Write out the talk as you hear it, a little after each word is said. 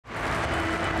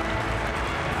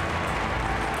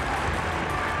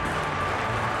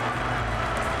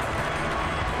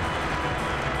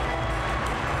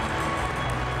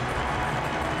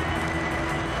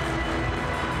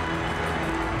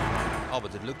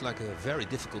but it looked like a very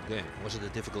difficult game. Was it a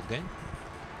difficult game?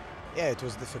 Yeah, it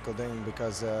was a difficult game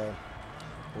because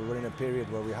we were in a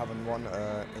period where we haven't won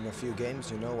in a few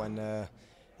games, you know, and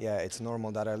yeah, it's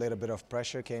normal that a little bit of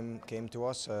pressure came to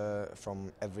us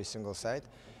from every single side.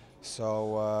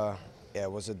 So yeah,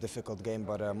 it was a difficult game,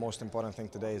 but most important thing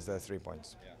today is the 3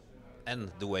 points.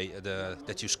 And the way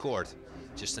that you scored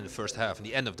just in the first half, in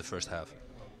the end of the first half.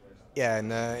 Yeah,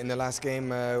 in the last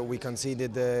game we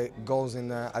conceded goals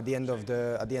at the end of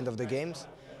the games,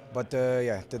 but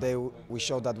yeah, today we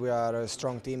showed that we are a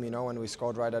strong team, you know, and we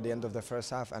scored right at the end of the first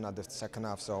half and at the second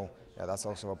half. So yeah, that's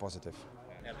also a positive.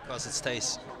 Yeah, because it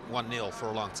stays 1-0 for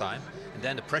a long time, and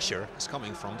then the pressure is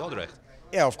coming from Dordrecht.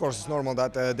 Yeah, of course it's normal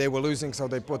that they were losing, so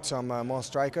they put some more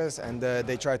strikers and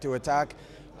they tried to attack,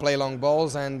 play long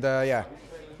balls, and yeah.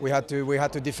 We had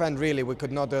to defend really. We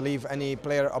could not leave any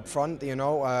player up front, you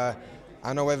know.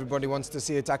 I know everybody wants to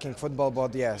see attacking football,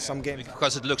 but yeah, some games.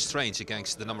 Because it looks strange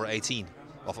against the number 18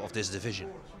 of this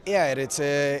division. Yeah,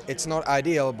 it's not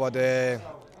ideal, but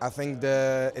I think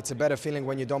it's a better feeling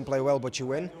when you don't play well but you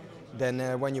win,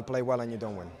 than when you play well and you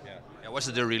don't win. Yeah, was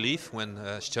it a relief when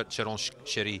Sharon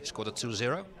Sherry scored a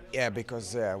 2-0? Yeah,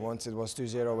 because once it was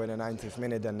 2-0 in the 90th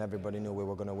minute, then everybody knew we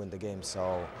were going to win the game.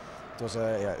 So.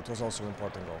 It was also an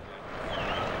important goal.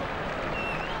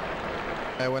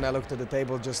 When I looked at the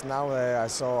table just now, I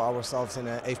saw ourselves in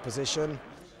 8th position,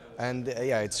 and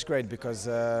yeah, it's great because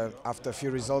after a few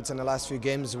results in the last few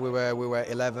games, we were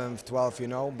 11th, 12th, you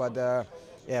know. But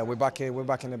yeah, we're back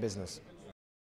in the business.